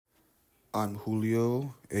I'm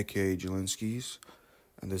Julio, aka Jelinskis,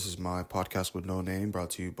 and this is my podcast with no name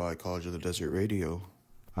brought to you by College of the Desert Radio.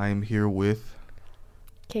 I am here with.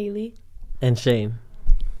 Kaylee. And Shane.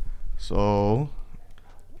 So,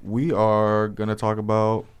 we are going to talk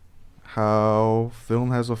about how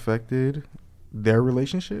film has affected their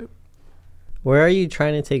relationship. Where are you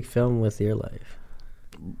trying to take film with your life?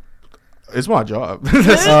 It's my job.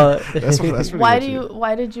 That's pretty Why much do you? it.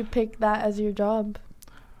 Why did you pick that as your job?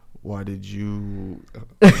 Why did you?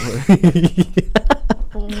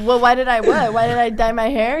 Well, why did I what? Why did I dye my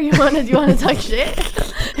hair? You want to talk shit?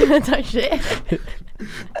 You want to talk shit?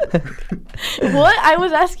 What? I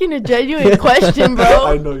was asking a genuine question, bro.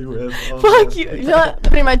 I know you were. Fuck you. You know what?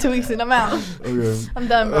 Putting my 2 weeks in. I'm out. Okay. I'm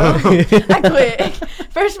done, bro. I quit.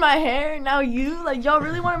 First my hair, now you. Like, y'all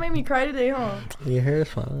really want to make me cry today, huh? Your hair is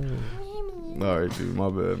fine. All right, dude.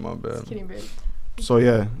 My bad. Just kidding, bro. So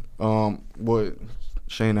yeah, what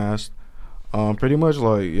Shane asked, pretty much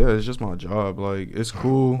like, yeah, it's just my job. Like, it's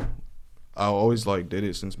cool. I always like did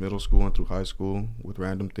it since middle school and through high school with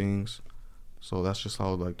random things. So that's just how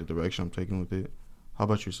like the direction I'm taking with it. How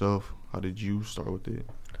about yourself? How did you start with it?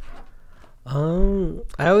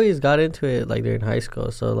 I always got into it like during high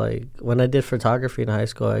school. So like when I did photography in high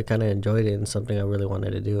school, I kind of enjoyed it and something I really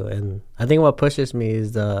wanted to do. And I think what pushes me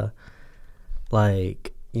is the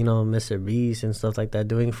like, you know, Mr. Beast and stuff like that,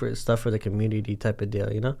 doing for stuff for the community type of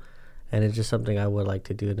deal, you know? And it's just something I would like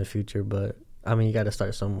to do in the future, but I mean, you got to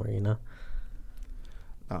start somewhere, you know?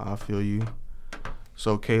 I feel you.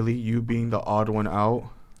 So Kaylee, you being the odd one out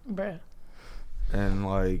Bruh. and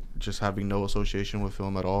like just having no association with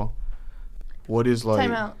film at all, what is like?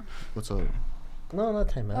 Time out. What's up? No, not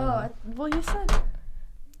time out. Well, you said.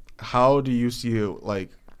 How do you see it like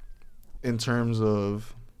in terms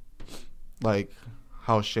of like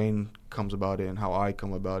how Shane comes about it and how I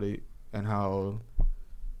come about it and how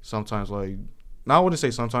sometimes like, now I wouldn't say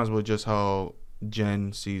sometimes, but just how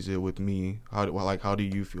Jen sees it with me. How do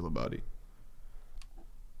you feel about it?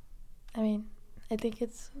 I mean, I think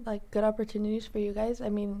it's like good opportunities for you guys. I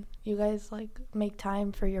mean, you guys like make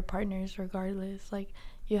time for your partners regardless. Like,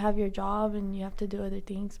 you have your job and you have to do other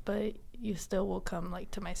things, but you still will come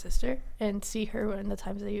like to my sister and see her in the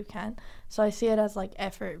times that you can. So I see it as like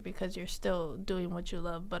effort because you're still doing what you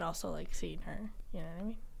love, but also like seeing her. You know what I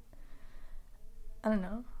mean? I don't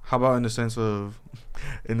know. How about in the sense of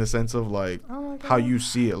like Oh my God. how you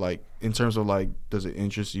see it, like in terms of like, does it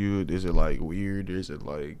interest you? Is it like weird? Is it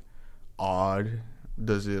like odd?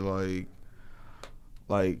 Does it like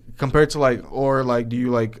compared to like, or like do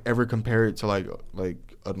you like ever compare it to like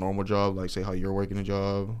a normal job, like say how you're working a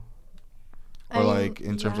job, or like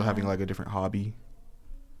in terms of having like a different hobby?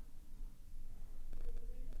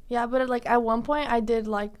 Yeah, but like at one point I did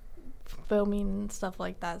like filming and stuff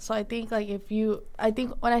like that. So I think like I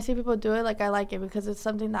think when I see people do it, like I like it because it's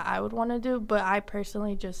something that I would want to do, but I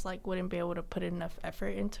personally just like wouldn't be able to put enough effort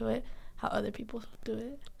into it how other people do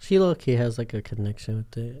it. She low-key has like a connection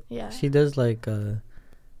with it. Yeah. She does like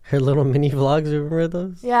her little mini vlogs, remember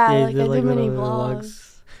those? Yeah, like she I does, do mini little vlogs.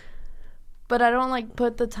 But I don't like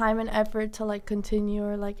put the time and effort to like continue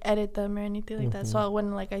or like edit them or anything like that. So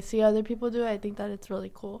when like I see other people do it, I think that it's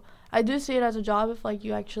really cool. I do see it as a job if like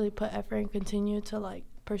you actually put effort and continue to like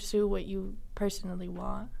pursue what you personally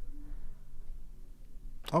want.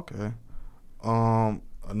 Okay.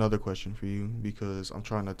 Another question for you, because I'm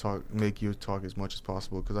trying to make you talk as much as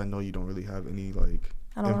possible, because I know you don't really have any like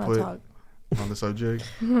I don't want to input talk. on the subject.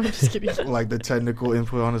 I'm just kidding. Like the technical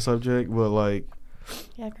input on the subject, but like,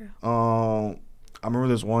 Yeah, girl. I remember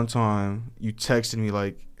this one time you texted me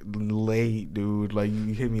like late, dude. Like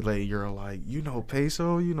you hit me late. You're like, you know,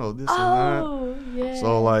 peso, you know this and that. Oh, yeah.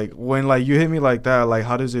 So like when like you hit me like that, like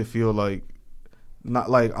how does it feel? Like,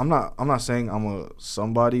 not like I'm not saying I'm a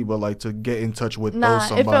somebody, but like to get in touch with those it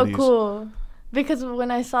somebodies. felt cool because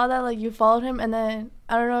when I saw that, like you followed him, and then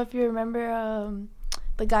I don't know if you remember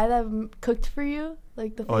the guy that cooked for you,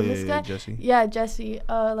 like the famous guy. Jesse. Yeah, Jesse.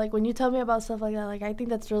 Like when you tell me about stuff like that, like I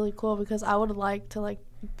think that's really cool because I would like to like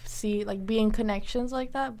see like be in connections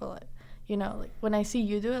like that, but like, you know, like when I see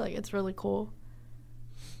you do it, like it's really cool.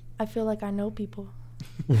 I feel like I know people.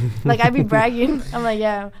 Like I be bragging. I'm like,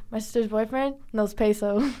 yeah, my sister's boyfriend knows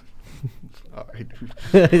peso. All right,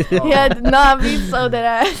 dude. Yeah, nah, be so dead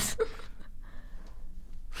ass.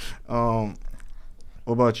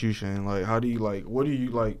 What about you, Shane? Like, how do you like? What do you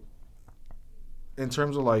like? In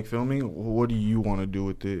terms of like filming, what do you want to do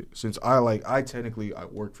with it? Since I technically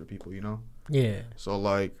work for people, you know. Yeah. So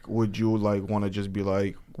like, would you like want to just be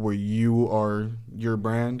like where you are your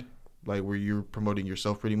brand, like where you're promoting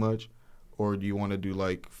yourself pretty much, or do you want to do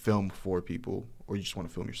like film for people, or you just want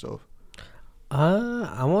to film yourself?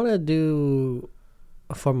 I want to do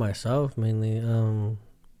for myself mainly.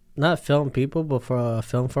 Not film people, but for a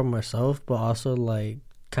film for myself, but also like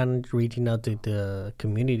kind of reaching out to the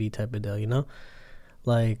community type of deal, you know?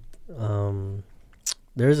 Like,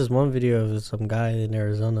 there's this one video of some guy in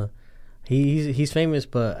Arizona. He's famous,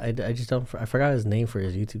 but I just don't, I forgot his name for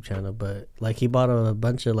his YouTube channel, but like he bought a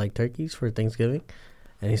bunch of like turkeys for Thanksgiving,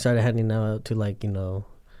 and he started handing them out to like, you know,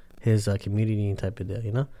 his community type of deal,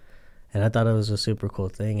 you know? And I thought it was a super cool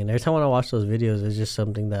thing. And every time when I watch those videos, it's just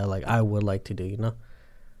something that like I would like to do, you know?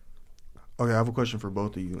 Okay, I have a question for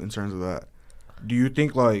both of you in terms of that. Do you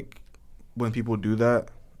think like when people do that,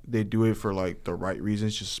 they do it for like the right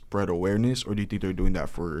reasons, just spread awareness, or do you think they're doing that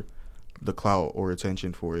for the clout or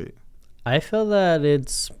attention for it? I feel that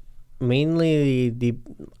it's mainly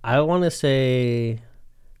I want to say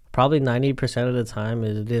probably 90% of the time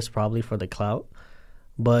it is probably for the clout,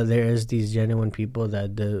 but there is these genuine people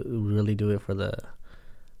that really do it for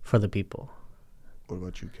the people. What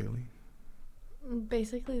about you, Kaylee?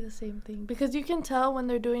 Basically the same thing, because you can tell when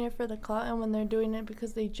they're doing it for the clout and when they're doing it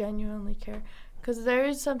because they genuinely care. Because there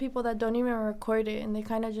is some people that don't even record it and they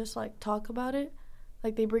kind of just like talk about it,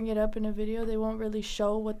 like they bring it up in a video. They won't really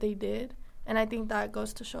show what they did, and I think that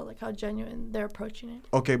goes to show like how genuine they're approaching it.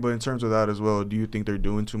 Okay, but in terms of that as well, do you think they're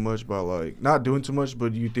doing too much by like not doing too much,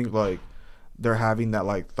 but do you think like they're having that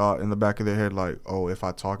like thought in the back of their head like, oh, if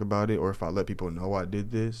I talk about it or if I let people know I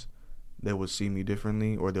did this, they will see me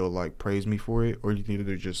differently, or they'll like praise me for it? Or do you think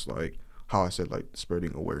they're just like how I said, like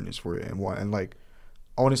spreading awareness for it and why, and like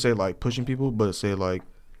I want to say like pushing people, but say like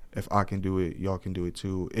if I can do it, y'all can do it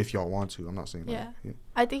too if y'all want to. I'm not saying Yeah. like,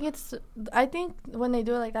 I think when they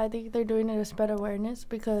do it like that, I think they're doing it to spread awareness,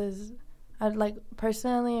 because I'd like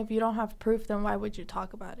personally, if you don't have proof, then why would you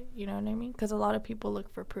talk about it? You know what I mean? Because a lot of people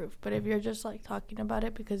look for proof. But if you're just like talking about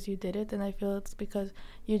it because you did it, then I feel it's because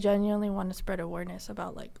you genuinely want to spread awareness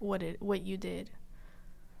about like what you did.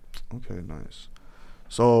 Okay, nice.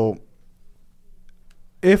 So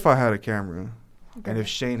if I had a camera, and if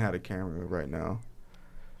Shane had a camera right now,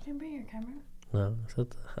 Can you bring your camera? No, it's at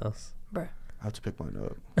the house. Bruh. I have to pick mine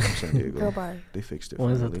up from San Diego. Girl, bye. They fixed it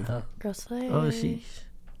When is it? finally. The house? Girl, slay. Oh, sheesh.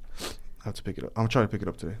 I have to pick it up. I'm trying to pick it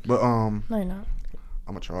up today, but No, you're not.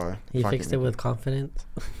 I'm gonna try. He If I fixed can it make with confidence.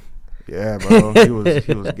 Yeah, bro. He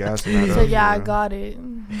was gassing that He up. said, yeah, I bro. got it.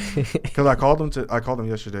 Cause I called him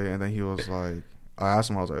yesterday, and then he was like, I asked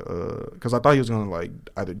him, I was like, cause I thought he was gonna like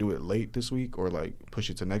either do it late this week or like push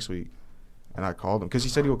it to next week. And I called him cause he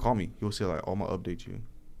said he would call me. He would say like, "Oh, I'm gonna update you."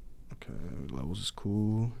 Okay, levels is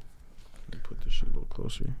cool. Let me put this shit a little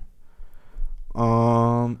closer.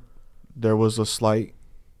 There was a slight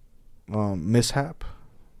mishap,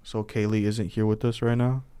 so Kaylee isn't here with us right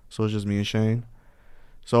now. So it's just me and Shane.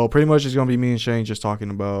 So pretty much it's gonna be me and Shane just talking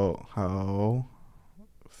about how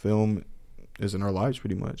film is in our lives,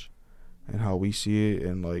 pretty much, and how we see it,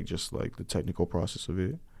 and like just like the technical process of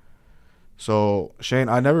it. So Shane,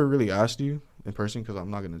 I never really asked you in person because I'm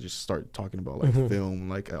not gonna just start talking about like film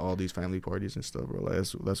like at all these family parties and stuff, bro. Like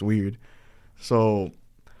that's weird. So,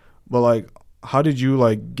 but like, how did you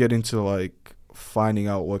like get into like finding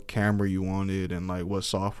out what camera you wanted and like what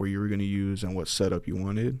software you were gonna use and what setup you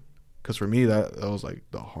wanted? Because for me that was like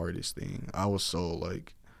the hardest thing. I was so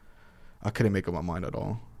like I couldn't make up my mind at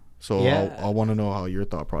all. So Yeah. I want to know how your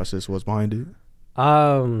thought process was behind it.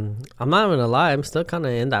 I'm not gonna lie, I'm still kind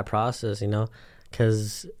of in that process, you know,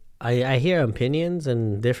 because I hear opinions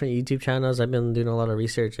and different YouTube channels. I've been doing a lot of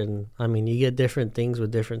research, and I mean, you get different things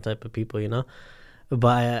with different type of people, you know.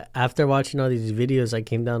 But after watching all these videos, I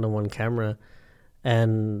came down to one camera,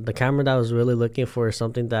 and the camera that I was really looking for is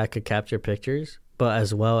something that could capture pictures, but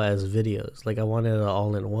as well as videos. Like I wanted it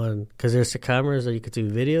all in one, because there's the cameras that you could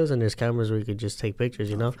do videos, and there's cameras where you could just take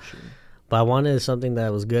pictures, you know. For sure. But I wanted something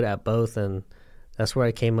that was good at both, and that's where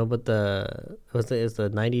I came up with it's the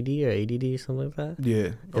 90D or 80D, something like that. Yeah,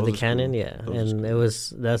 The Canon, cool. yeah, Those and was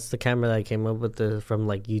cool. that's the camera that I came up with from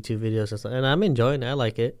like YouTube videos and stuff, and I'm enjoying it. I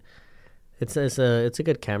like it. It's a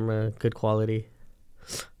good camera, good quality.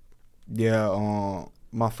 Yeah,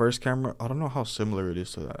 my first camera, I don't know how similar it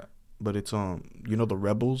is to that, but it's you know the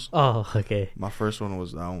Rebels. Oh, okay. My first one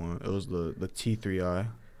was that one. It was the T3i.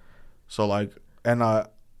 So like, and I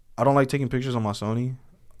don't like taking pictures on my Sony.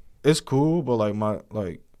 It's cool, but like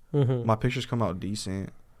my pictures come out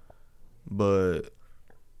decent, but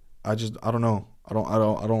I don't know. I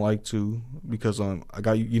don't like to, because I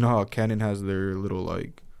got, you know how Canon has their little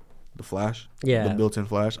like the flash, Yeah. the built-in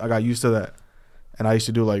flash. I got used to that, and I used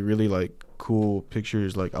to do like really like cool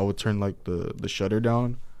pictures. Like I would turn like the shutter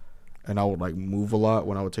down, and I would like move a lot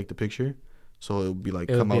when I would take the picture. so it would be like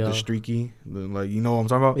It would come be out the all- streaky, then like you know what I'm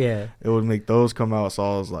talking about. Yeah. It would make those come out. So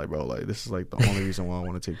I was like, bro, like this is like the only reason why I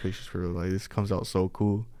want to take pictures for real. Like this comes out so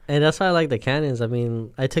cool. And that's why I like the Canons. I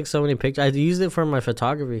mean, I took so many pictures. I used it for my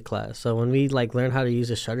photography class. So when we like learned how to use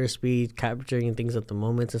the shutter speed, capturing things at the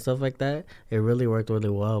moments and stuff like that, it really worked really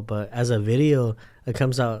well. But as a video, it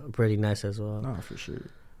comes out pretty nice as well. Nah, for sure.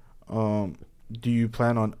 Do you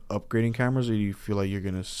plan on upgrading cameras, or do you feel like you're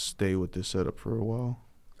gonna stay with this setup for a while?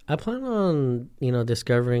 I plan on,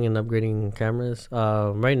 discovering and upgrading cameras.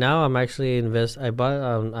 Right now, I'm actually I bought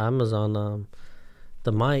on Amazon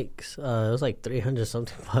the mics. It was like 300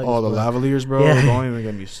 something bucks. Oh, the but lavaliers, bro. Yeah. Don't even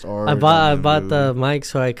get me started. I bought on them, the dude. mic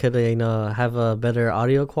so I could have a better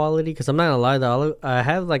audio quality. Because I'm not gonna lie, I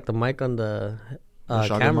have like the mic on the The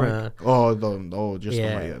shotgun camera. mic? Oh, just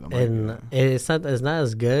Yeah, the mic. and Yeah. it's not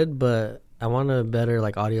as good, but I want a better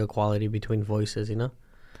like audio quality between voices.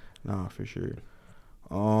 Nah, for sure.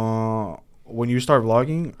 When you start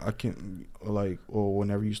vlogging, I can like, or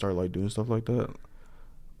whenever you start like doing stuff like that,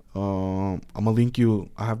 I'm gonna link you.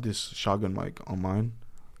 I have this shotgun mic on mine.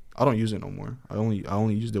 I don't use it no more. I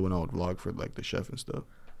only used it when I would vlog for like the chef and stuff.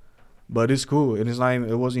 But it's cool, and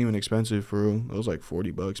it wasn't even expensive for real. It was like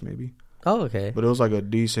 $40 maybe. Oh, okay. But it was like a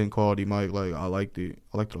decent quality mic. Like I liked it.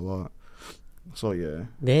 I liked it a lot. So yeah.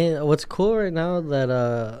 Then what's cool right now that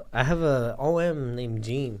I have a OM named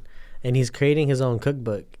Gene, and he's creating his own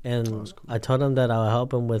cookbook. And that's cool. I told him that I'll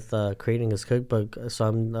help him with creating his cookbook.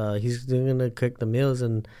 So he's gonna cook the meals,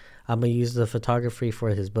 and I'm gonna use the photography for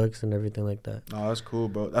his books and everything like that. No, that's cool,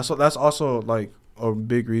 bro. That's also like a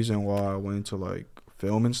big reason why I went into like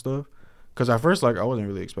film and stuff. Cause at first, like I wasn't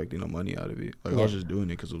really expecting no money out of it. Like I was Yeah. just doing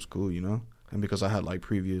it because it was cool, and because I had like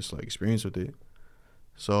previous like experience with it.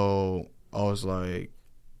 So I was like,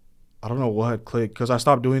 I don't know what had clicked. Cause I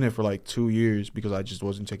stopped doing it for like 2 years because I just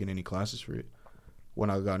wasn't taking any classes for it when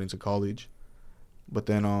I got into college. But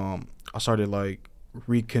then I started like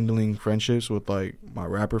rekindling friendships with like my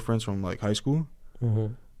rapper friends from like high school.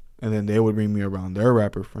 Mm-hmm. And then they would bring me around their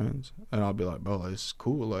rapper friends, and I'll be like, bro, like, it's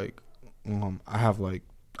cool. Like, I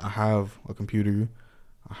have a computer.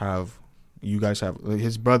 You guys have, like,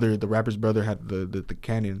 his brother, the rapper's brother, had the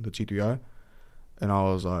Canon, the T3i, and I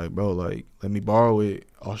was like, bro, like, let me borrow it.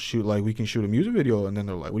 I'll shoot, like, we can shoot a music video. And then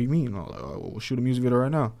they're like, what do you mean? And I was like, oh, we'll shoot a music video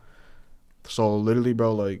right now. So literally,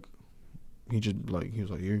 bro, like, he was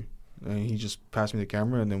like, here, and he just passed me the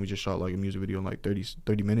camera, and then we just shot like a music video in like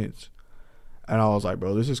 30 minutes. And I was like,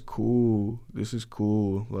 bro, this is cool.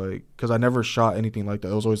 Like, because I never shot anything like that.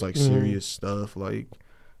 It was always, like, serious stuff, like,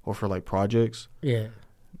 or for, like, projects. Yeah.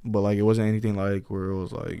 But, like, it wasn't anything, like, where it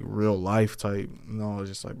was, like, real life type. No, I was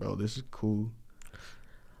just like, bro, this is cool.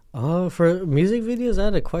 Oh, for music videos, I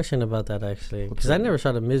had a question about that, actually. What's Because I that? never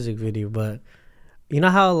shot a music video, but you know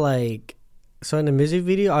how, like, so in the music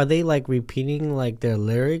video, are they, like, repeating, like, their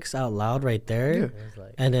lyrics out loud right there? Yeah.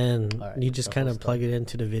 And then Alright, you just that's kind of what's plug it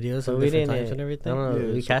into the videos But at we different didn't- times and everything? I don't know.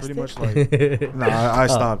 Yeah, we so cast pretty it? much like- Nah, I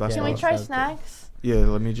stopped. yeah. Can we I'll try stop snacks? Yeah,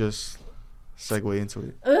 let me just segue into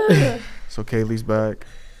it. Ugh. So Kaylee's back.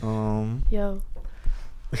 Yo.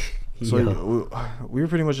 So Yo. we were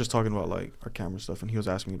pretty much just talking about like our camera stuff, and he was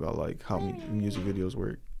asking me about like how music videos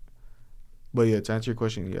work. But yeah, to answer your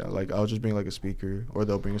question, yeah, like I'll just bring like a speaker, or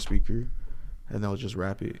they'll bring a speaker, and they'll just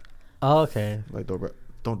rap it. Oh, okay. Like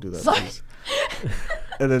don't do that, Sorry. please.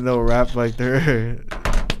 And then they'll rap like they'll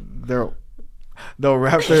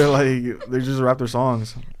rap their like they just rap their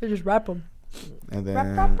songs, They just rap them. and Rap,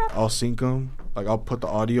 then rap, rap. I'll sync them. Like I'll put the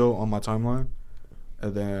audio on my timeline,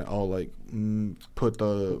 and then I'll like put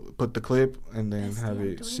the clip, and then Bestie, have I'm it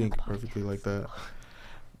doing a sync perfectly like that.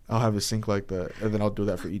 I'll have it sync like that, and then I'll do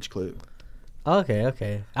that for each clip.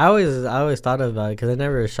 Okay. I always thought about it because I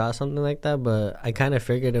never shot something like that, but I kind of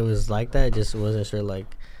figured it was like that. I just wasn't sure, like,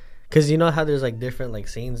 because you know how there's like different like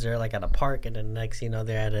scenes. They're like at a park, and then next, they're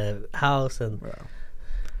at a house, and Yeah.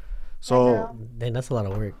 So then that's a lot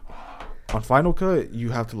of work. on Final Cut, you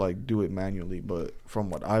have to like do it manually, but from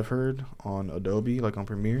what I've heard on Adobe, like on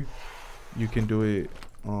Premiere, you can do it.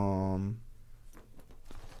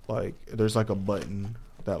 Like there's like a button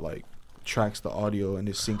that like tracks the audio and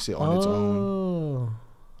it syncs it on its own. Oh,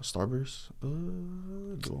 A Starburst?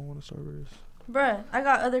 Do I want a Starburst? Bruh, I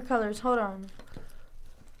got other colors. Hold on.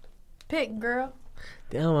 Pick, girl.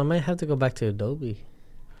 damn! I might have to go back to Adobe.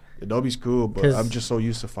 Adobe's cool, but 'Cause- I'm just so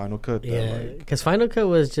used to Final Cut that Yeah, like. because Final Cut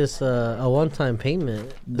was just a one-time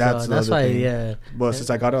payment. That's so the that's other why. thing. Yeah. But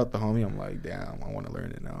since I got it out the homie, I'm like, damn, I want to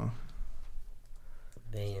learn it now.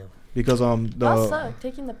 Damn. Because Y'all suck.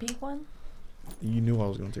 Taking the pink one? you knew I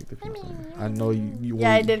was gonna take the pink one. I know you.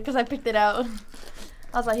 Yeah, I did because I picked it out.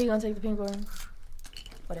 I was like, he gonna take the pink one.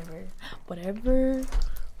 Whatever.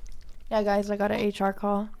 Yeah, guys, I got an HR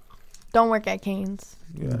call. Don't work at Cane's.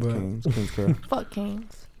 Yeah, Bro. Cane's care. Fuck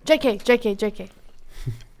Cane's. JK.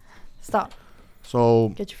 Stop. So,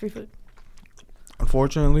 Get your free food.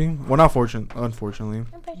 unfortunately, unfortunately,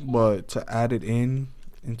 but to add it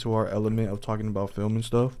into our element of talking about film and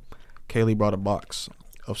stuff, Kaylee brought a box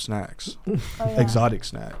of snacks, Oh, yeah. exotic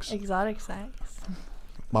snacks. Exotic snacks.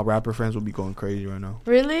 My rapper friends will be going crazy right now.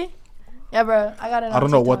 Really? Yeah, bro. I got it. I don't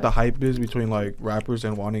know what the hype is between like rappers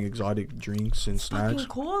and wanting exotic drinks and snacks. Fucking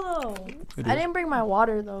cool though. It I is. didn't bring my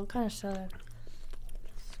water though. Kind of sad.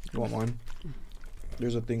 You want mine?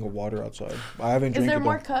 There's a thing of water outside. I haven't Is drank there it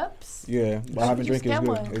more though. cups? Yeah, but I haven't Just drank it. It's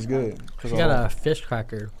get good. one. It's good. 'Cause You got a fish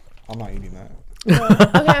cracker. I'm not eating that.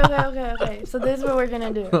 Okay. So this is what we're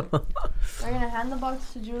gonna do. We're gonna hand the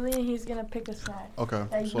box to Julie, and he's gonna pick a snack Okay.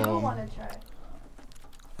 that you So want to try,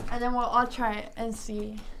 and then we'll all try it and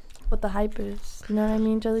see what the hype is. You know what I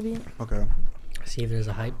mean, Jellybean? okay. See if there's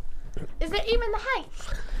a hype. Is there even the hype? Is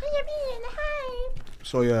there even the hype?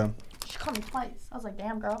 So yeah, She called me twice. I was like,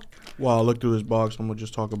 damn, girl. while I look through this box, I'm gonna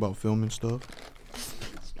just talk about film and stuff.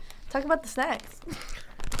 Talk about the snacks.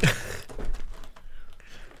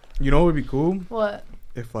 You know what would be cool What?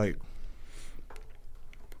 if like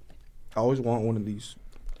I always want one of these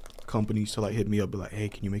companies to like hit me up, be like, "Hey,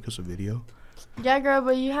 can you make us a video?" Yeah, girl,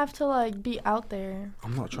 but you have to like be out there.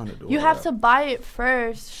 I'm not trying to do. You all have that. to buy it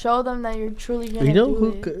first. Show them that you're truly gonna You know do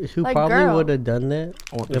who it. who Like, probably girl. would have done that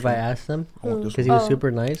I want this if I one. asked him? I want this Because one. he was Oh.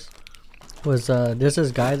 super nice. Was there's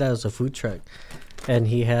this guy that was a food truck, and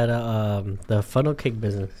he had the funnel cake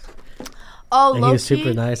business, Oh, and he was low-key?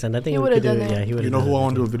 super nice. And I think He we would've could do done it. it. Yeah, he would. You know who I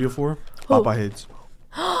want to do a video for? Who? Papa Heads.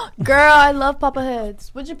 Girl, I love Papa Heads.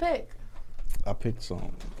 What'd you pick? I picked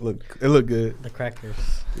some. It looked good. The crackers.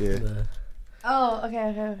 Yeah. The- Oh,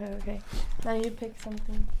 okay. Now you pick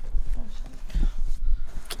something. Oh,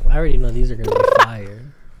 shit. I already know these are gonna be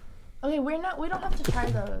fire. Okay, we don't have to try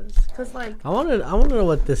those. Cause like, I want to know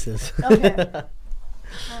what this is. Okay.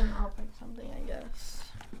 I'll pick something, I guess.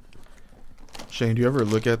 Shane, do you ever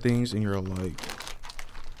look at things and you're like,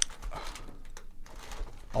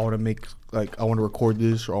 I want to make I want to record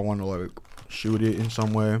this, or I want to like shoot it in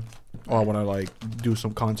some way, or I want to like do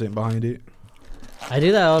some content behind it? I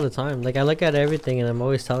do that all the time. Like I look at everything and I'm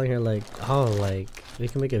always telling her like, oh, like we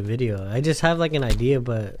can make a video. I just have like an idea,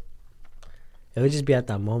 but it would just be at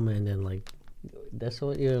that moment, and then like, that's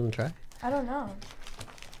what you're gonna try. I don't know.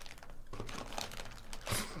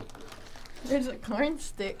 There's a corn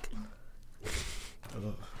stick.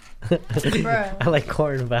 Bruh. I like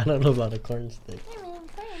corn, but I don't know about a corn stick.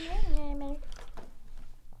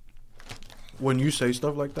 When you say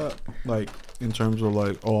stuff like that, like in terms of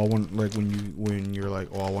like, oh, I want like when you're like,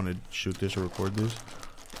 oh, I want to shoot this or record this.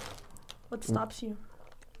 What stops you?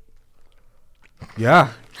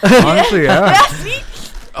 Yeah, honestly, yeah. See?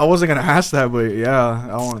 I wasn't gonna ask that, but yeah,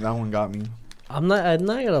 that one got me. I'm not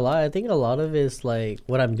gonna lie. I think a lot of it's like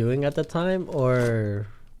what I'm doing at the time, or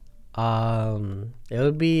it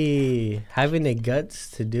would be having the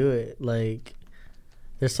guts to do it. Like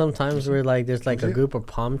there's some times where like there's like a group of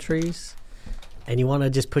palm trees, and you want to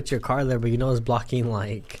just put your car there, but you know it's blocking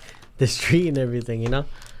like the street and everything. You know,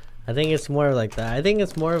 I think it's more like that. I think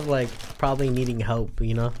it's more of like probably needing help.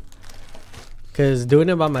 You know. Because doing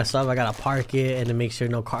it by myself, I got to park it and then make sure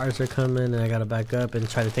no cars are coming, and I got to back up and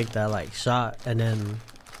try to take that, like, shot. And then,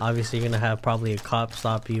 obviously, you're going to have probably a cop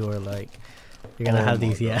stop you, or, like, you're going to have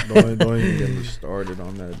these, yeah. Don't even get me started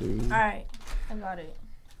on that, dude. Alright, I got it.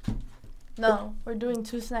 No, we're doing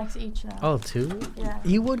 2 snacks each now. Oh, 2? Yeah.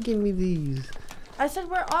 You would give me these. I said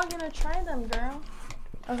we're all gonna try them, girl.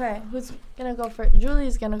 Okay, who's gonna go first?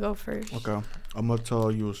 Julie's gonna go first. Okay, I'm gonna tell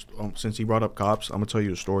you. Since he brought up cops, I'm gonna tell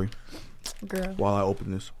you a story Girl. while I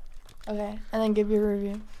open this. Okay, and then give your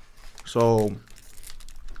review. So,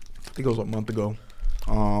 I think it was a month ago.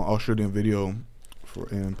 I was shooting a video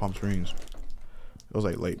in Palm Springs. It was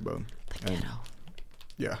like late, bro. And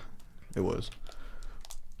yeah, it was.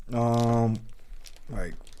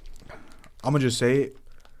 Like, I'm gonna just say it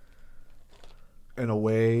in a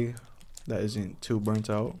way that isn't too burnt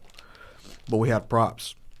out. But we had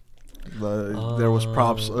props. There was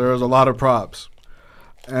props. There was a lot of props.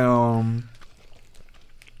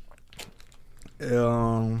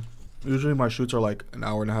 Usually my shoots are like an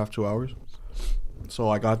hour and a half, 2 hours. So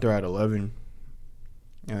I got there at 11,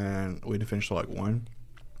 and we didn't finish till like 1.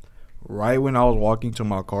 Right when I was walking to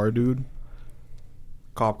my car, dude,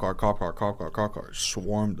 cop car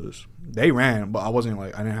swarmed us. They ran, but I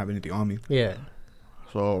didn't have anything on me. Yeah.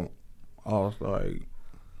 So I was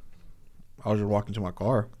just walking to my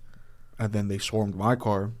car, and then they swarmed my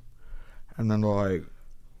car, and then they're like,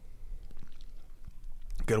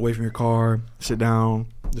 get away from your car, sit down.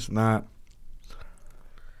 this and that.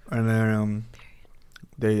 And then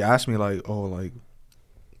they asked me like, oh, like,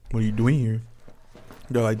 what are you doing here?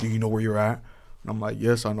 They're like, do you know where you're at? And I'm like,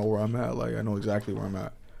 yes, I know where I'm at. Like, I know exactly where I'm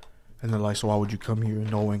at. And they're like, so why would you come here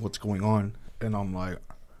knowing what's going on? And I'm like,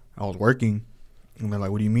 I was working. And they're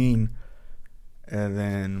like, what do you mean? And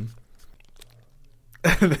then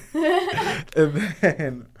and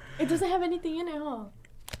then It doesn't have anything in it, huh?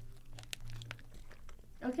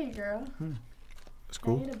 Okay, girl. it's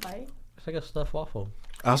Can I cool. eat a bite? It's like a stuffed waffle.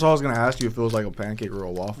 That's what I was gonna ask you if it was like a pancake or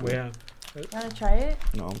a waffle. Yeah. Wanna try it?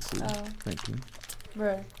 No, I'm cool. Oh, Thank you.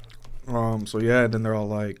 bruh. So yeah, then they're all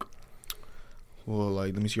like, well,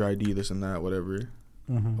 like, let me see your ID, this and that, whatever.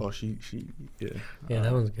 Mm-hmm. Oh, she, yeah. Yeah,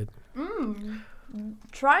 that one's good.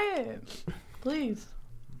 Try it, please.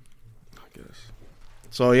 I guess.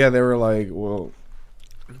 So yeah, they were like, well,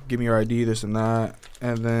 give me your ID, this and that,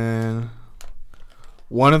 and then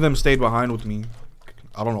one of them stayed behind with me.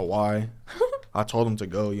 I don't know why. I told him to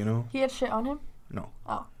go, you know. He had shit on him? No.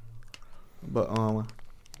 Oh. But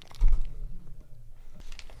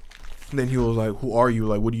then he was like, who are you?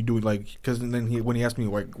 Like, what are you doing? Like, because then when he asked me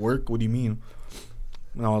like work, what do you mean?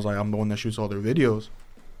 And I was like, I'm the one that shoots all their videos.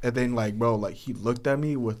 And then like, bro, like he looked at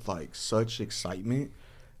me with like such excitement,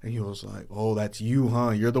 and he was like, oh, that's you, huh?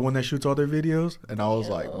 You're the one that shoots all their videos? And I was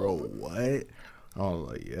like, bro, what? I was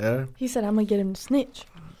like, yeah. He said, I'm gonna get him to snitch.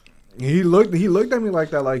 He looked at me like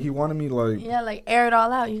that, like he wanted me like. Yeah, like air it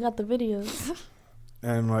all out. You got the videos.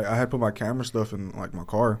 And like I had put my camera stuff in like my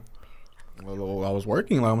car. Well, I was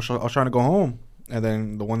working. Like I was trying to go home, and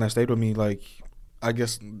then the one that stayed with me, like I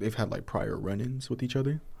guess they've had like prior run-ins with each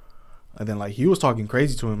other, and then like he was talking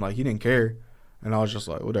crazy to him, like he didn't care, and I was just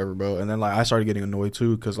like whatever, bro. And then like I started getting annoyed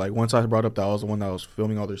too, because like once I brought up that I was the one that was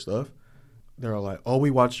filming all their stuff, they were like, oh, we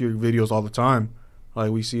watch your videos all the time, like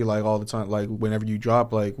we see like all the time, like whenever you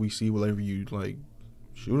drop, like we see whatever you like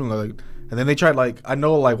shoot them, like. And then they tried like I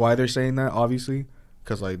know like why they're saying that, obviously.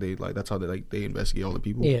 Cause like they like that's how they investigate all the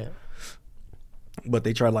people. Yeah. But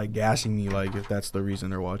they tried like gassing me like if that's the reason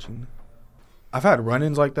they're watching. I've had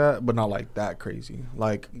run-ins like that, but not like that crazy.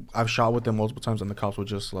 Like I've shot with them multiple times, and the cops will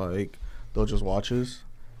just like they'll just watch us,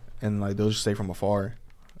 and like they'll just stay from afar,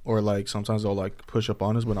 or like sometimes they'll like push up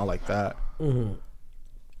on us, but not like that. Mm-hmm.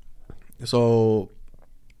 So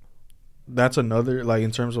that's another like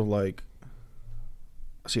in terms of like.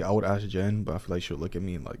 See, I would ask Jen, but I feel like she'll look at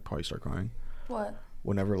me and like probably start crying. What?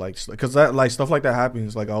 Whenever like because that like stuff like that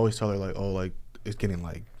happens, like I always tell her like, oh, like it's getting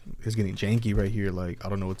janky right here, like I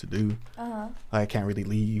don't know what to do. I can't really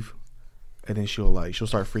leave. And then she'll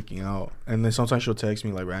start freaking out, and then sometimes she'll text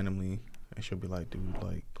me like randomly, and she'll be like, dude,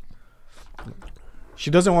 like she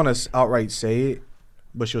doesn't want to outright say it,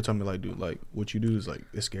 but she'll tell me like, dude, like what you do is like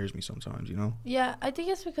it scares me sometimes, you know. Yeah, I think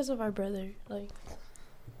it's because of our brother, like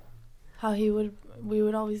how we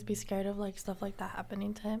would always be scared of like stuff like that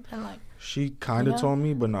happening to him, and like she kind of told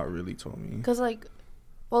me, but not really told me. Because like,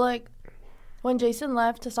 well, like when Jason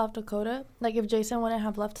left to South Dakota, like if Jason wouldn't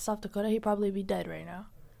have left to South Dakota, he'd probably be dead right now,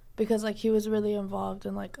 because like he was really involved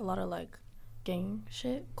in like a lot of like gang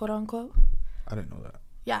shit, quote unquote. I didn't know that.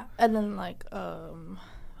 Yeah, and then like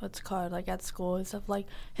what's it called, like at school and stuff, like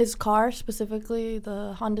his car specifically,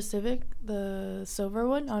 the Honda Civic, the silver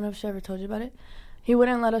one. I don't know if she ever told you about it. He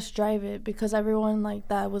wouldn't let us drive it because everyone like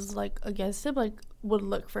that was like against him, like would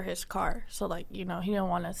look for his car. So like, you know, he didn't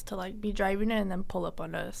want us to like be driving it and then pull up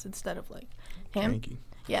on us instead of like him. Janky.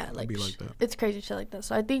 Yeah, like, be like that. It's crazy shit like that.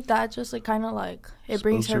 So I think that just like kind of like it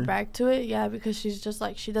brings her back to it. Yeah, because she's just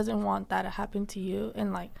like she doesn't want that to happen to you,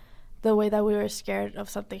 and like the way that we were scared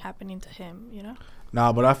of something happening to him, you know.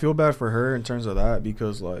 Nah, but I feel bad for her in terms of that,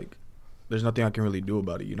 because like there's nothing I can really do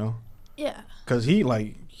about it, you know. Yeah. Because he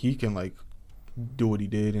can like do what he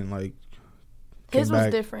did, and like his was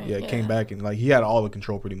different. Yeah, came back and like he had all the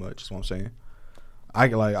control pretty much. Is what I'm saying.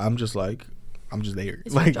 I'm just there.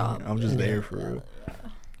 It's like job. I'm just there for real.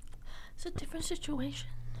 It's a different situation.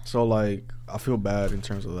 So like I feel bad in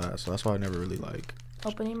terms of that. So that's why I never really like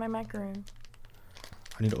opening my macaroon.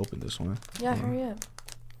 I need to open this one. Yeah, hurry up.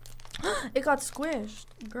 It got squished.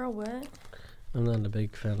 Girl, what? I'm not a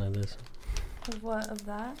big fan of this. Of what? Of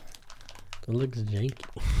that? It looks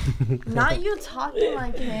janky. Not you talking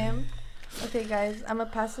like him. Okay, guys, I'm gonna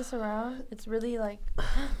pass this around. It's really like...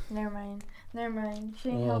 Never mind. She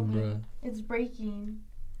ain't help me. It's breaking.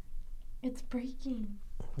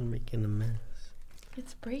 I'm making a mess.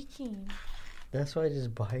 It's breaking. That's why I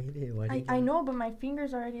just bite it. I know, but my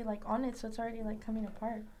finger's already like on it, so it's already like coming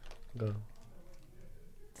apart. Go.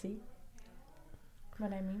 See?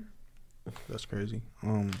 What I mean? That's crazy.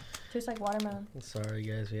 Tastes like watermelon. Sorry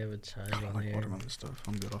guys, we have a child I don't on like here. watermelon stuff.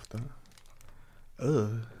 I'm good off that.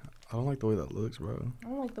 I don't like the way that looks, bro. I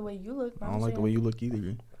don't like the way you look. I don't like the way you look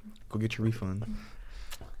either. Go get your refund.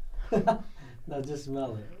 No, just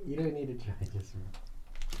smell it. You don't need to try. Just smell.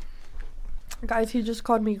 Guys, he just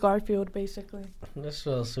called me Garfield, basically. That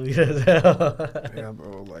smells sweet as hell. Yeah,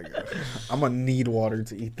 bro. Like, I'm gonna need water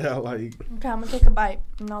to eat that. Like, Okay, I'm gonna take a bite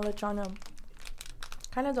and I'll let y'all know.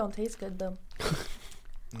 Kind of don't taste good though.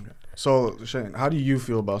 okay. So Shane, how do you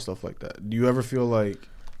feel about stuff like that? Do you ever feel like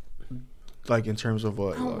in terms of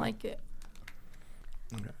what? I don't like it.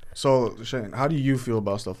 Okay. So Shane, how do you feel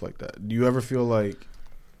about stuff like that? Do you ever feel like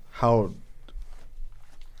how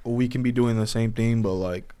we can be doing the same thing, but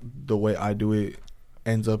like the way I do it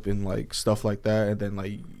ends up in like stuff like that, and then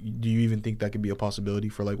like, do you even think that could be a possibility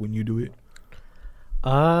for like when you do it?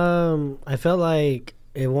 I felt like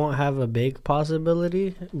it won't have a big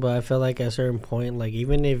possibility, but I feel like at a certain point, like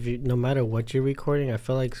even if you, no matter what you're recording, I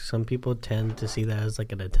feel like some people tend to see that as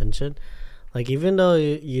like an attention. Like even though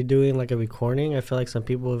you're doing like a recording, I feel like some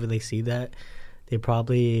people, if they see that, they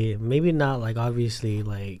probably, maybe not like obviously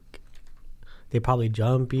like, they probably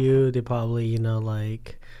jump you, they probably, you know,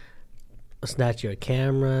 like snatch your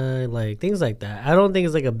camera, like things like that. I don't think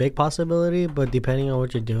it's like a big possibility, but depending on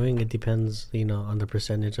what you're doing, it depends, you know, on the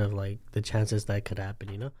percentage of like the chances that could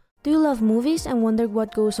happen, you know? Do you love movies and wonder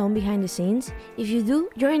what goes on behind the scenes? If you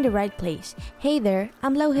do, you're in the right place. Hey there,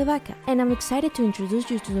 I'm Lau Hevaca, and I'm excited to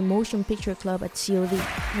introduce you to the Motion Picture Club at COD.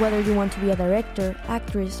 Whether you want to be a director,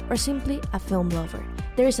 actress, or simply a film lover,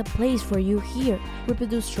 there is a place for you here. We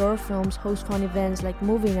produce short films, host fun events like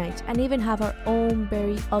movie nights, and even have our own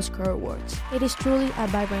very Oscar awards. It is truly a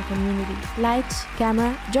vibrant community. Lights,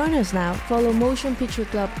 camera, join us now. Follow Motion Picture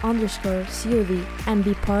Club _COD and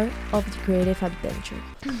be part of the creative adventure.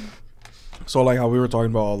 So like how we were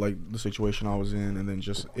talking about like the situation I was in, and then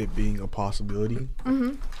just it being a possibility.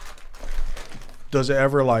 Mm-hmm. Does it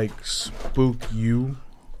ever like spook you?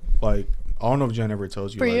 Like, I don't know if Jen ever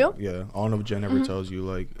tells you. For like, you? Yeah, I don't know if Jen ever tells you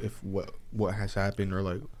like if what has happened, or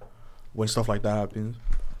like when stuff like that happens.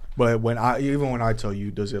 But when I tell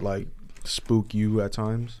you, does it like spook you at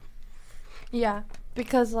times? Yeah,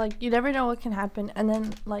 because like you never know what can happen, and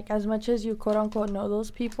then like as much as you quote unquote know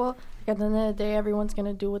those people, like, at the end of the day, everyone's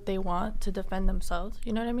gonna do what they want to defend themselves.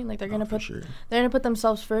 You know what I mean? Like they're gonna put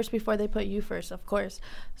themselves first before they put you first, of course.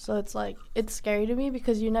 So it's like it's scary to me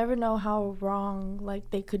because you never know how wrong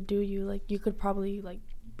like they could do you. Like you could probably like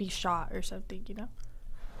be shot or something. You know?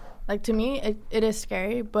 Like to me, it is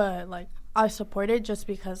scary, but like I support it just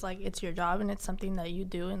because like it's your job and it's something that you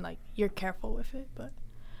do and like you're careful with it, but.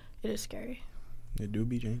 It is scary. It do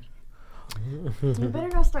be janky. You better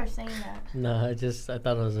not start saying that. No, I thought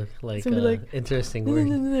it was like interesting no, word.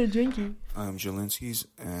 no, janky. I'm Jelinski's,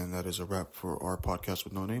 and that is a wrap for our podcast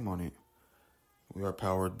with no name on it. We are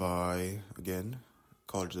powered by, again,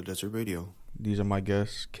 College of the Desert Radio. These are my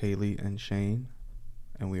guests, Kaylee and Shane,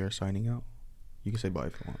 and we are signing out. You can say bye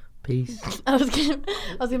if you want. Peace. I was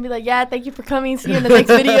gonna be like, yeah, thank you for coming. See you in the next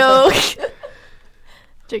video.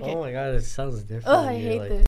 Oh my god, it sounds different. Oh, I hate this.